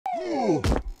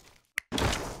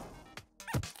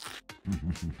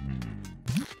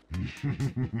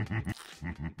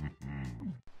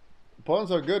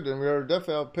Pawns are good, and we are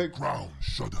definitely outpicked. Ground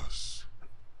shudders.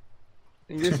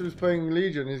 In case he was playing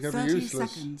Legion, he's gonna be 30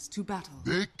 useless. seconds to battle.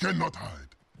 They cannot hide.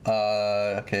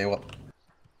 Okay, well,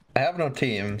 I have no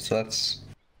team, so that's.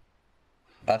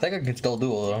 I think I can still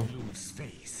duel though.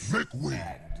 Make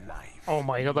way. Oh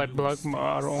my god, I blocked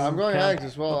my own. I'm going camp. Axe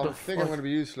as well. What I the think fuck? I'm gonna be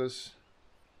useless.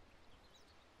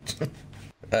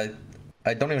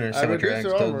 I don't even I understand what your reduced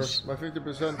axe their armor does. by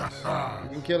 50%. You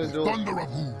can kill it, duel. Thunder of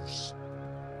hooves.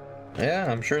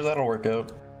 Yeah, I'm sure that'll work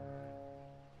out.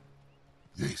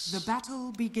 Yes. The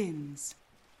battle begins.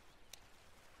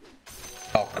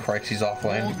 Oh Christ, he's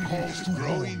offline. Calls to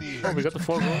grow. Oh, we got the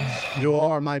 4 goals. You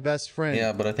are my best friend.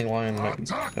 Yeah, but I think Lion might.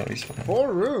 No, he's fine.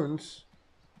 4 runes?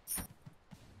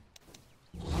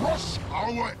 Crush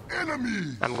our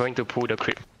enemy. I'm going to pull the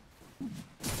creep.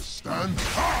 Stand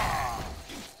high.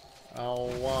 Ow,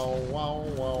 wow, wow,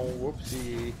 wow,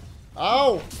 whoopsie.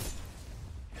 Ow!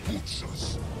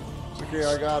 Butchers. Okay,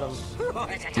 I got him.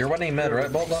 You're winning mid,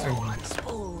 right, Bulldog?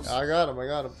 I got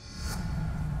him.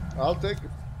 I'll take it.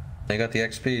 They got the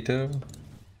XP too.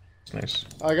 It's nice.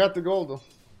 I got the gold though.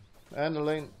 And the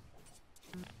lane.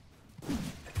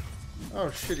 Oh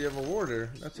shit, you have a warder.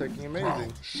 That's fucking amazing.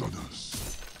 Ground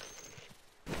shudders.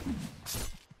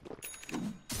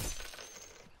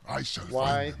 I shall Why,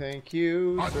 find thank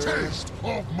you, a sir. taste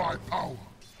of my power.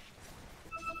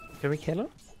 Can we kill him?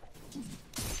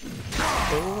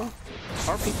 Oh,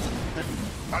 RP.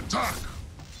 Attack.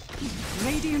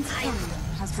 Radiant's courier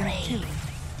has been killed.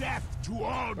 Death to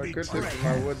all I could take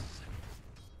my wood.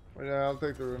 But yeah, I'll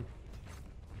take the rune.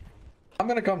 I'm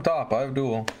gonna come top. I have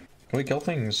duel. Can we kill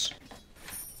things?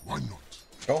 Why not?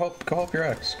 Go help your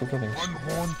ex. Go kill things. One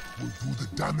horn will do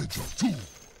the damage of 2.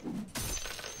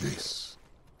 Yes.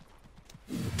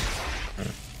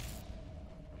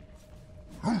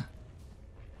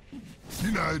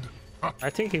 Denied. I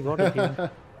think he voted him.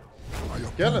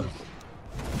 Kill him.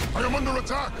 I am under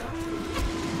attack.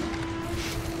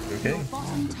 Okay.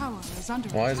 Bottom tower is under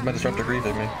Why is my disruptor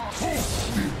breathing me?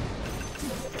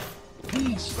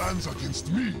 Who stands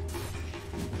against me?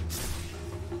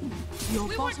 Your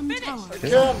bottom tower is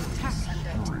Kill under him. attack.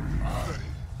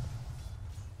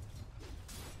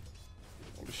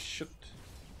 Holy shit.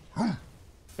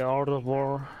 The Art of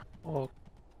War. Oh,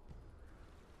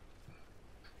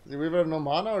 Did we have no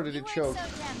mana or did he You weren't choke? so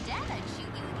damn dead, I'd shoot you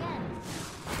again.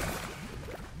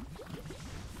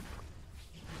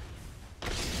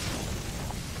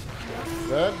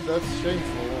 That's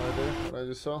shameful right there, what I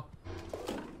just saw.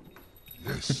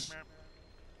 Yes.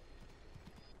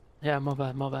 yeah, my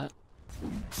bad.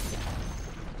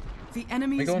 The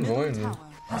enemy's go in middle void. tower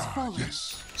has fallen.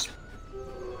 Yes.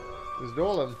 Just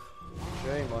duel him.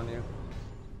 Shame on you.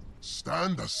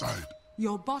 Stand aside.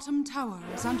 Your bottom tower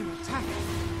is under attack.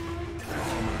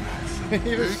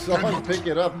 He just saw him pick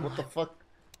it up, what the fuck?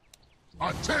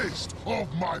 A taste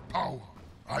of my power.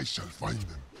 I shall find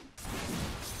them.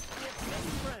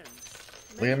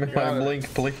 Leave me my Got it.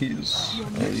 blink, please. Your Oh,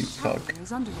 middle you tower fuck.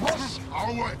 is under Crush attack.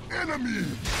 our enemy.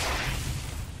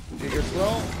 Giga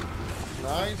slow.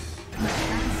 Nice.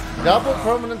 Double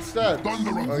permanent stats. Thunder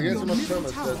of Oh, he has so Your much middle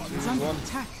permanent tower stats. is under One.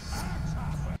 attack.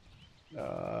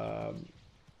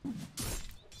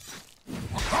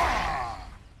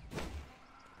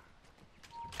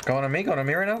 Going on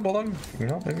me right now, Bulldog? You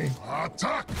know, maybe.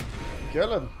 Attack.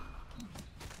 Kill him.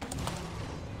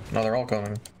 No, they're all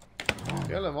coming.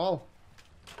 Kill them all.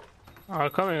 Are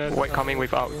coming. White coming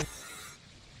without.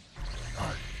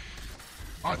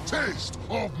 A taste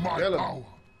of my Kill him. power.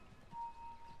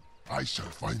 I shall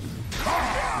find them.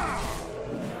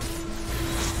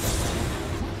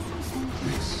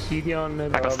 Gideon. I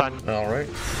got stunned. Alright.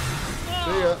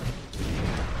 See ya.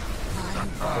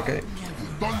 Okay.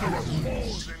 Thunder of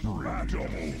hooves.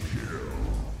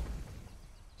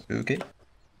 Okay.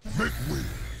 Make way.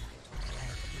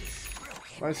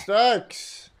 My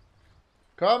stacks.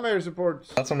 Come here,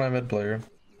 supports. That's on my mid player.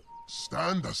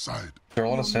 Stand aside. There are a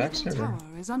lot Your of stacks middle here.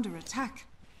 tower is under attack.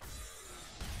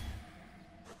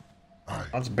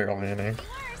 That's barely any.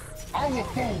 Our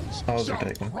foes How is it shall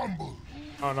taken? crumble.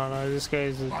 Oh no, this guy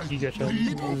is a giga shot.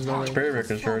 There's no way.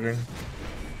 Verrk is charging.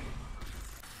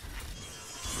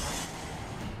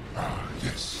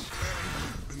 Yes.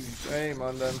 Shame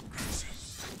on them.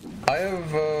 I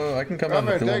have, I can come Come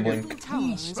in with here, dual take it. blink. Middle tower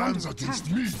Who is stands under against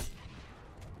attack. me?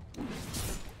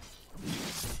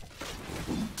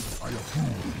 I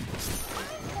approve.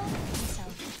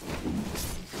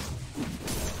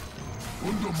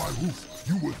 Under my roof,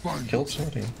 you will find Killed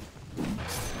somebody.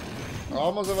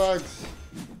 Almost have axe.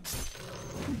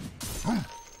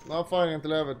 Not fighting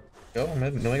until I have it. Go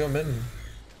mid. Let me go mid.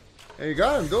 Hey, you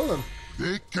got him, duel him.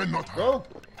 They cannot hide. Go.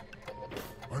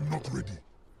 I'm not ready.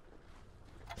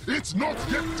 It's not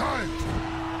yet time.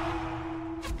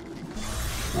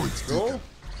 Points Go. taken.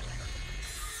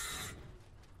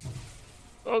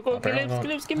 Oh, go, Apparently not.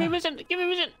 Glimpse, give me vision, give me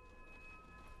vision.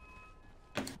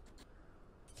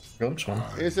 Glimpse one.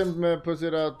 ASM puts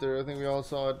it out there. I think we all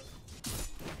saw it.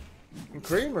 And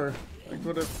Kramer, like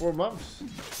for the 4 months.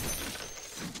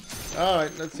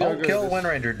 Alright, let's see how Don't good kill it is. Wind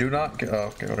Ranger. Do not kill. Oh,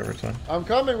 okay, whatever. It's fine. I'm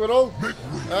coming with all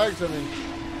ags, I mean.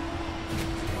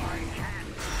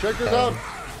 Check this out.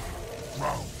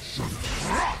 Round shut.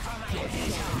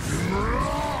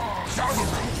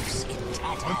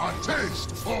 A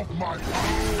taste of my power.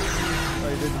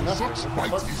 Oh, he did nothing. Such What the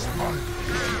might fuck? is mine.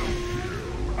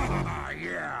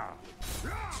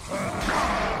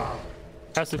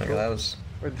 That's the Okay, that was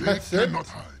Wait, They that's it? cannot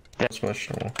hide. that's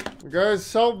questionable. You guys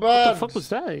so What the bad. fuck was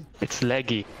that? It's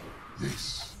laggy.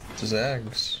 Yes. It's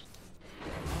Zags.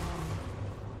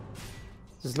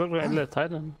 This looks like the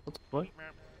Titan. What the fuck?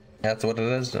 That's what it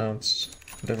is now. It's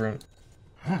different.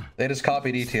 They just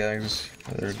copied ETX.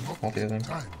 They're copying them.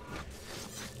 Time.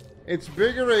 It's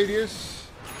bigger radius.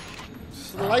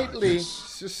 Slightly,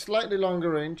 just slightly longer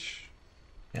range.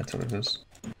 Yeah, that's what it is.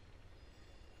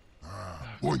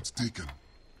 Points taken.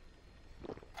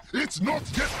 It's not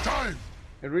yet time.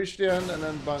 It reached the end and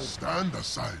then bang. Stand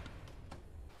aside.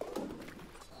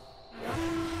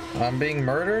 I'm being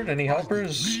murdered. Any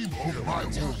helpers? Dream of my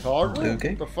will. Cargo? Okay.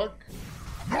 What the fuck?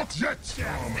 Not yet.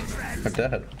 I'm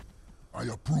dead. I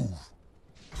approve.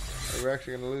 We're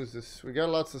actually gonna lose this. We got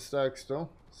lots of stacks though.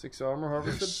 6 armor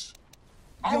harvested. Yes.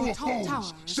 Our Your top foes tower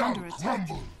is shall under attack.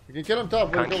 crumble. We can kill him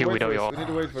top, but Can't we kill wait for without this. We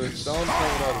need to wait for this. Don't kill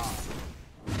without us.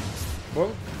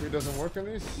 Boom. If it doesn't work on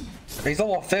these. He's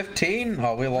level 15.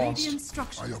 Oh, we lost. Radiant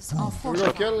structures I are approve. We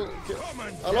go fortified. kill.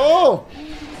 Hello!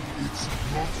 It's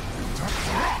not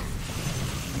attack.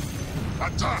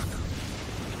 Attack.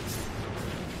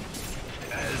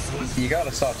 You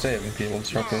gotta stop saving people,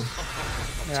 instructor.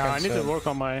 Yeah, I need to work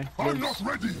on my. I'm not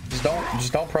ready.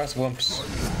 Just don't press glimpse.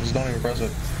 Just don't even press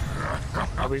it.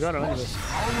 Oh, we got it anyway. Your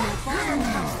bottom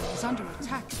tower is under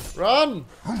attack. Run!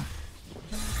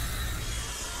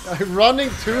 Running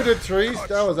to the trees?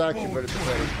 That was actually very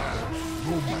pathetic.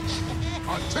 No match.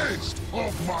 A taste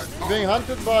of my power. Being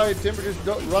hunted by timber, just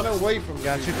don't run away from me.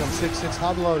 Got you from 6-6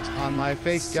 hot loads on my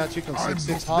face. Got you from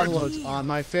 6-6 hot loads on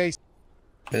my face.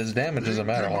 His damage doesn't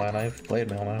matter, line. I've played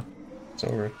mail now. It's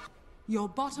over. Your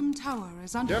bottom tower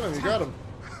is under Get him, attack. you got him.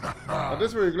 Oh, this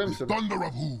is where you glimpse him. Thunder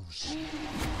of hooves.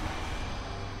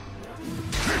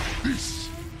 Take this.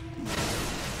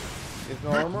 It's no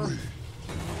armor.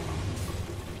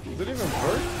 Is it even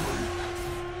Verrk?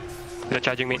 They're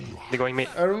charging me. They're going me.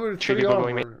 I remember Three 3 people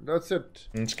going armor. That's it.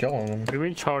 It's killing him. They've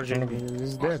been charging me.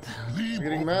 He's dead. Gleam We're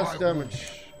getting of mass my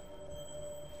damage.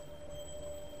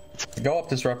 Go up,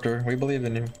 Disruptor. We believe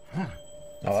in you.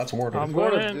 Oh, that's warded. I'm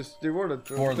going Warded, in. just rewarded.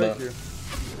 Ward Thank that. you.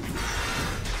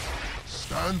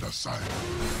 Stand aside.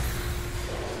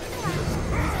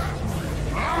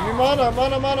 Give me mana,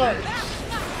 mana, mana.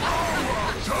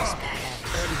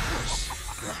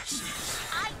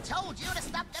 I told you to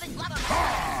stop getting blood on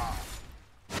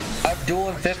I'm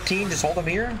dueling 15. Just hold him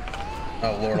here.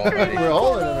 Oh Lord Almighty. We're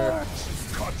holding him here.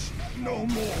 No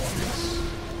more.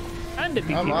 And the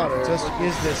I'm out of here. Just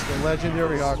is this the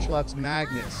legendary Archleps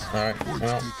Magnus? All right.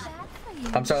 Well,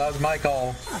 I'm sorry. That was my call.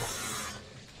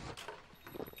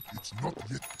 It's not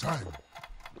yet time.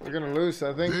 We're gonna lose,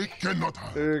 I think. They cannot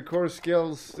hide. The core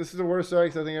skills. This is the worst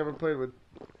axe I think I ever played with.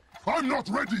 I'm not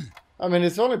ready. I mean,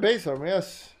 it's only base armor,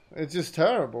 yes. It's just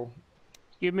terrible.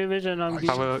 Give me vision on the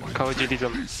cover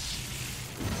GDism.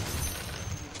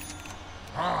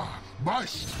 Ah, my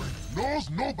strength knows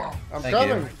no bounds. I'm Thank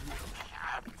coming. you.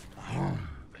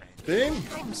 Team?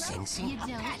 you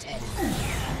don't.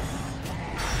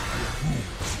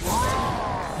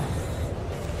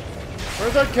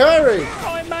 Where's that carry?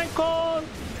 Oh my god!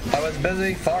 I was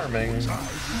busy farming.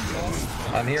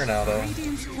 I'm here now, though.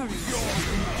 Radiant's courier.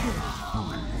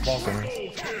 Welcome.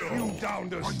 You down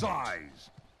to size.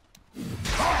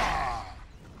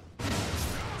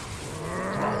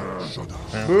 Shudder.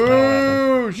 Yeah,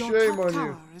 Boo! Your Shame top on tower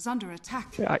you. is under attack.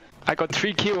 I got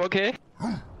 3 kills, okay?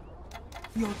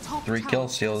 Your top 3 tower kill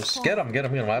is steals. fallen. Get him, get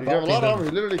him, get him. I You have a lot of armor. him.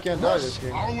 You literally can't die this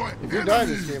game. Our If you die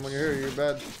this enemy. game when you're here, you're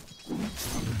bad.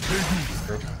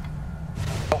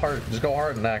 Go hard. Just go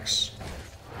hard next.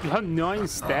 You have 9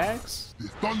 stacks? The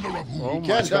thunder of hooves. Oh You my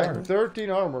can't die. God. 13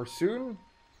 armor. Soon,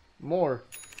 more.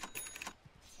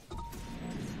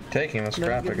 Taking the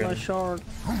scrap Get my again. shard.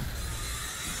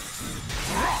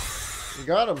 You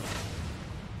got him.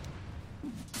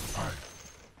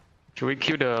 Should we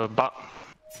kill the bot?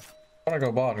 I'm gonna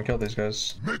go bot and kill these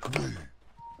guys. Make way.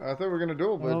 I thought we were gonna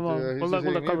duel, but he's Bulldog, just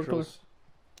hitting Bulldog, neutrals.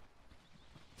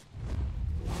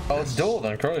 Oh, it's duel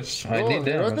then, Christ. I Oh, need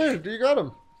you're right damage. there. You got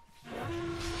him.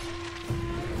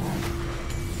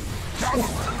 To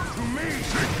me.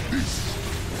 Take this.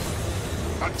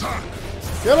 Attack.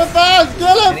 Kill him fast!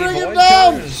 Kill him! Any Bring him void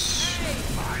down! killers?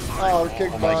 Oh,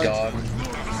 kick Oh my behind.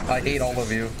 god. I hate all of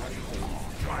you.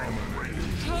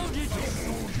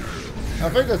 I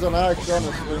think that's an axe,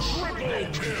 honestly.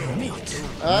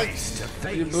 Axe,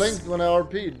 you blinked when I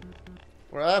RP'd.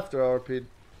 Or after I RP'd.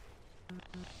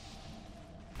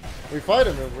 We fight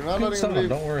him, we're not letting him Stun him, leave.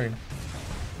 don't worry.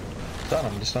 Stun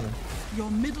him, just stun him. Your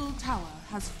middle tower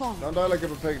has fallen. Don't die like a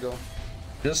pig though.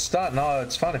 Just stun. No,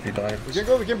 it's fine if you die.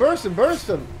 We can burst him, burst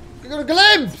him! We're gonna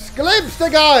glimpse the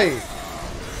guy!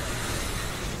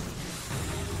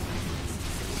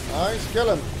 Nice,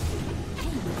 kill him.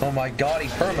 Oh my god, he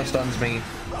perma stuns me.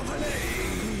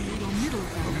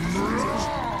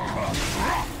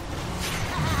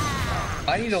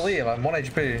 I need to leave. I'm 1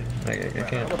 HP. I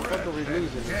can't. What the fuck are we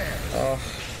losing? Oh.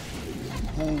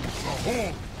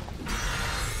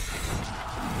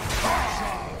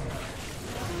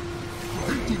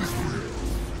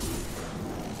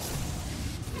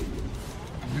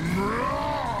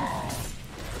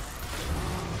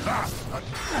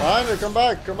 Behind her, come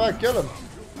back, kill him.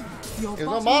 Your There's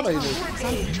no bottom mana tower either. is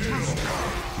under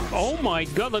attack. Oh my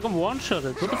god, like I'm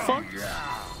one-shotted. What the fuck?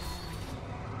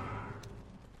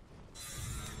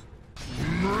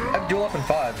 I have duel up in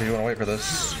 5 if you want to wait for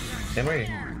this. Can we?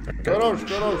 Go Roche,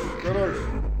 go Roche, go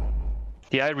Roche.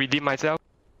 Yeah, I redeem myself.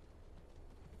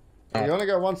 You only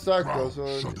got 1 stack though, so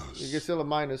you get still a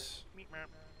minus.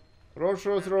 Roche,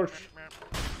 Roche, Roche.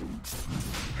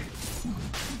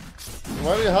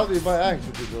 Why the hell do you buy axe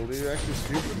with people? Do you actually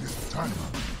stupid?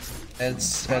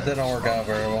 It didn't work out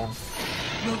very well.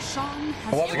 Roshan I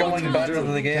has wasn't going better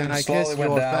than the game Can I slowly kiss went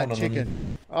your down. fat And then,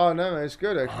 chicken? Oh no, man, it's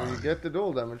good actually. You get the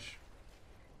dual damage.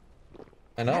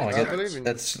 I know. I I get believe in you.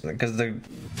 that's because the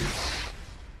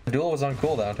duel was on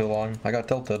cooldown too long. I got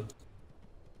tilted.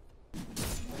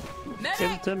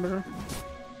 Kill Timber.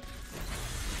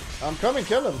 I'm coming,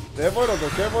 kill him. They avoid ult,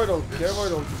 they avoid ult, they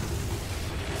avoid ult.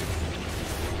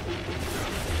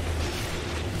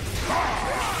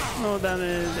 No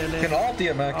damage. You can ult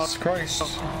DMX, Christ.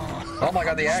 Oh my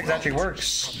god, the axe actually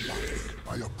works.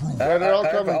 I approve. Yeah, they're all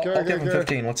I- coming, I'll care, give him care.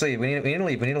 15. Let's see. We need to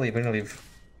leave. We need to leave. We need to leave.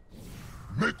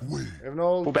 Make way. You have no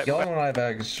ult. Back, Go back. in when I have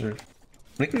eggs.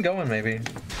 We can go in maybe.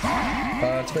 It's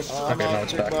a bit. I'm Okay, no, out.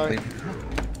 it's back. Goodbye. Leave.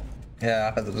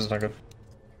 Yeah, this is not good.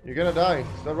 You're gonna die.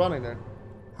 Stop running there.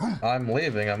 I'm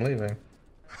leaving. I'm leaving.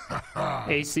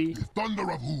 AC.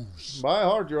 Thunder of hooves. By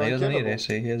heart, you're He doesn't need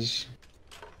unkillable. AC.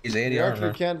 He's 80 You actually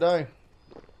armor. can't die.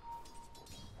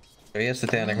 He is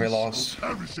Titanic. We lost.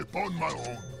 Perish upon my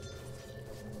own.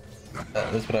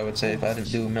 That's what I would say if I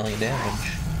didn't do a million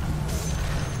damage.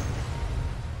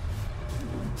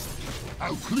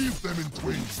 I'll cleave them in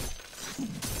twain.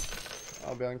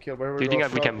 I'll be unkillable. Do you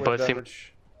think we can burst him?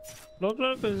 Look,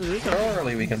 there's a recon.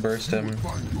 Surely we can burst him.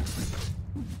 Find your feet.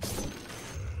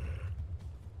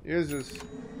 Use this.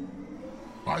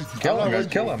 Kill him, guys.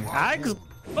 Kill him. Axe!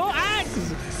 Oh,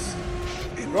 axe!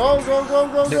 Go, go, go,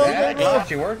 go, Dude, go, axe go, is go.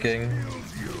 actually working.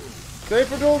 Save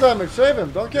for dual damage. Save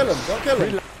him. Don't kill him. Don't kill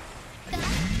him.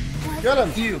 Kill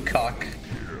him. You cock.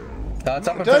 It's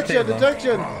up in 15 Detection, though.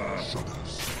 detection.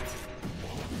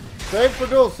 Save for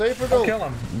duel. Save for Don't duel. kill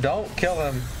him. Don't kill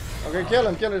him. Okay, kill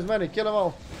him. Kill as many. Kill them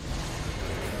all.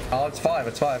 Oh, it's 5.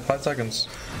 It's 5. 5 seconds.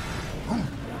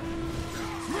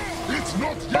 It's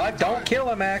not yet. 5. Don't kill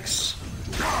him, Max.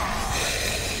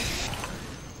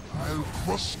 I'll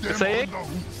crush them Say on it. the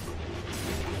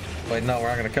hoof. Wait, no, we're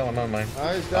not gonna kill him, am I? Nice Oh,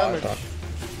 I damage. thought-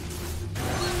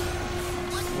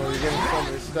 Well, you're getting so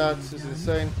many stats. It's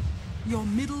insane. Your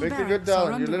middle Pick a good barracks are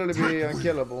down. You under literally be attack.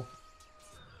 unkillable.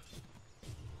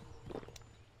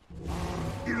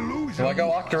 Do I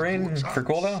go Octarine for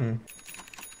cooldown?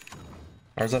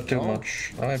 Or is that too No.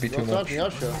 much? That might be too Don't touch much. me,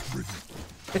 Yasha.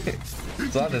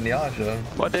 It's not in Yasha.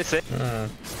 What they say?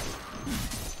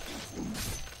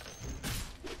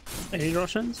 Any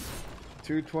Russians?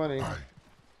 220.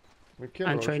 We kill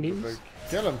And Roche, Chinese? but, like,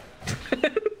 kill him.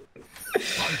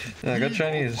 Yeah, good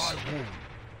Chinese.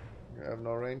 I have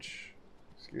no range.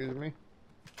 Excuse me.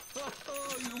 You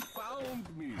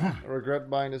found me. I regret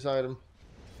buying this item.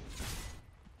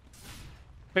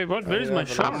 Wait, what? Where is yeah, my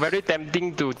but shot? I'm very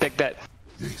tempting to take that.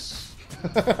 Yes.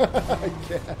 I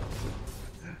can't.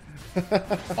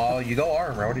 Oh, you go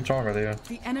armor. What are you talking about here?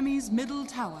 The enemy's middle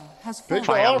tower has Pick fallen. your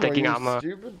Fine, I'm armor, taking you armor.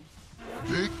 stupid.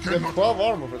 They You have cannot. 12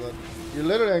 armor for that. You're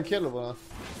literally unkillable now.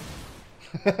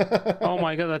 Oh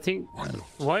my god, I think...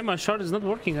 Why my shot is not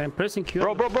working? I'm pressing Q.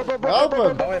 Bro. Help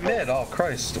him! Oh, it mid. Oh,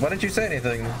 Christ. Why didn't you say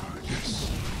anything?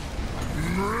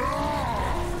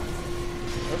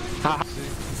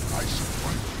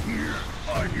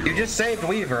 You just saved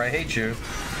Weaver. I hate you.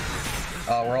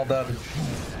 Oh, we're all dead.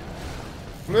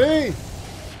 Me!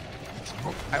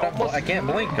 I can't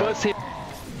blink. Burst him.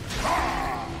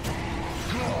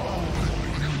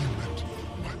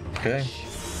 Okay.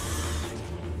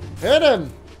 Hit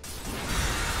him!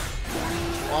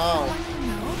 Wow.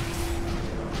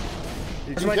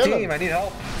 You Where's can my kill team? him. I need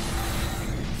help.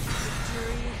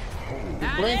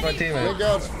 Blink. My teammate. Blink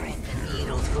out.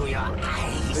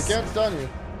 They can't stun you.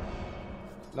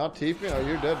 Not TP? Oh,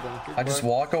 you're dead then. I just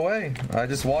walk away. I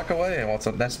just walk away. Well, it's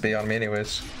a nest be on me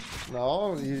anyways.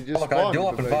 No, you just Look, I spawned duel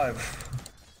up in today. 5.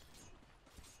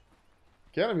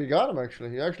 Get him, you got him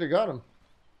actually. You actually got him.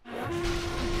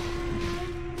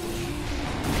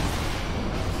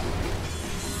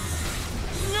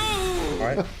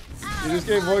 Alright. You just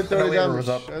gave Void 30 Waiver damage. was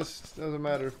up. Doesn't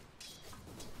matter.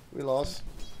 We lost.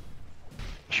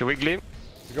 Should we gleam?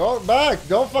 Go back!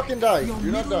 Don't fucking die! Your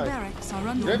You're not middle dying. barracks are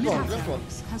under Drink one, attack. drink one.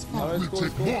 Has Alright, fallen. it's cool, Will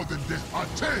it's take cool. more than death.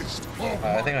 A taste of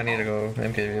I think I need to go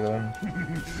MKV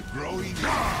though. growing.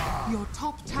 Your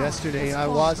top tower Yesterday has I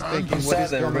fallen. was thinking, I'm what sad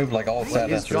is they coming? removed like all What sad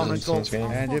is coming, in this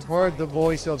game. and if heard the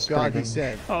voice of God, he good.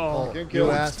 said, Oh. you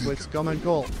asked what's coming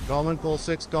goal. Common goal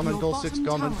 6, common goal 6,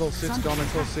 common goal 6, common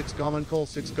goal 6, common goal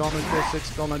 6, common goal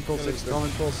 6, common goal 6,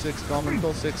 common goal 6, common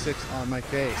goal 6, 6 on my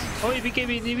face. Oh, he became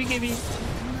it, he became it.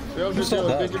 Build I'm your still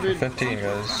shield, dead. take your beat. 15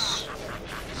 guys.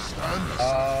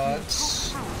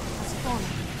 It's... Has fallen.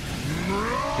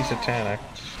 He's satanic.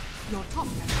 Your top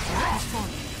barracks has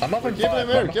fallen. I'm up in Keep 5. him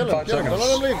here, I'm up kill in him, 5 kill him. Don't let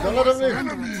him seconds. leave, don't let him leave.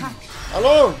 Under attack.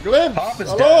 Hello, Glimpse! Pop is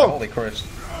dead. Hello! Holy Christ.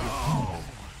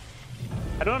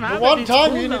 I don't For have one it, it's time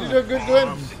cool you need now. to do a good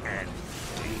glimpse.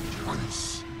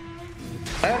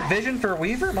 I have vision for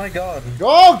Weaver? My god.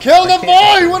 Go, kill the I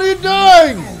can't. boy! What are you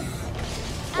doing?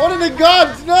 What in the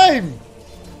God's name?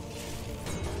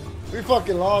 We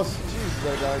fucking lost. Jesus,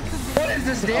 I died. What is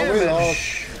this Oh, we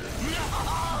damage?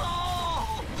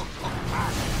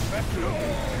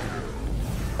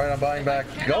 Alright, I'm buying back.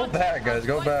 Go back, guys.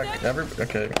 Go back.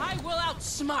 Okay. I will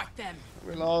outsmart them.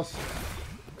 We lost.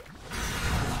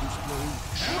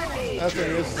 That's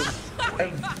an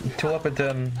instant. 2 up and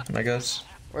 10, I guess.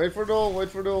 Wait for duel, wait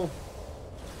for duel.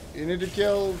 You need to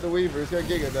kill the Weaver. He's got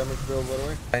giga damage build, by the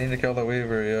way. I need to kill the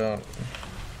Weaver, yeah.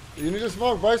 You need to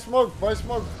smoke. Buy smoke. Buy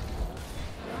smoke.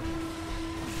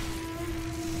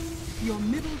 Your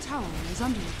middle tower is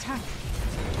under attack.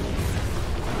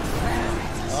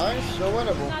 Nice. So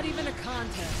winnable. Not even a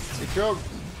contest. He choked.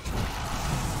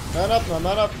 Man up, man.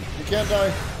 Man up. You can't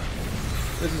die.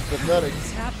 This is pathetic.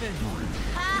 It's happened.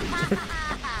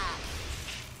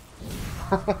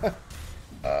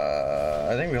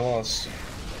 I think we lost.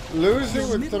 Losing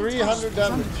with 300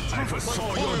 damage.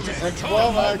 And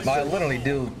 12 But I axes. literally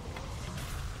do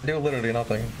literally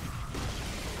nothing.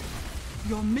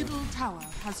 Your middle tower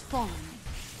has fallen.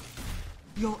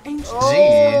 Your ancient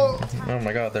Oh! Z. Oh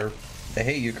my god, they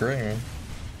hate Ukraine.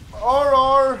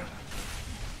 RR.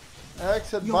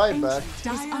 Axe had Your buyback.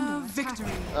 ancient is under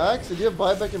victory. Axe, did you have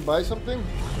buyback and buy something?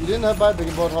 You didn't have buyback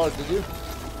and bought hard, did you?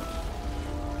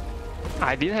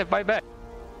 I didn't have buyback.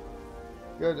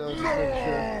 Good, I was just making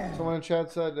sure. Someone in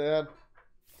chat said they had.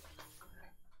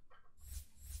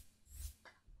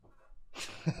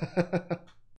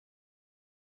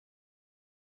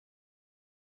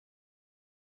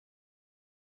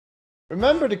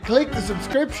 Remember to click the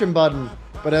subscription button,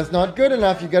 but that's not good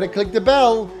enough. You gotta click the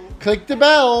bell. Click the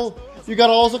bell. You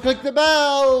gotta also click the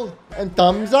bell and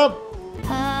thumbs up.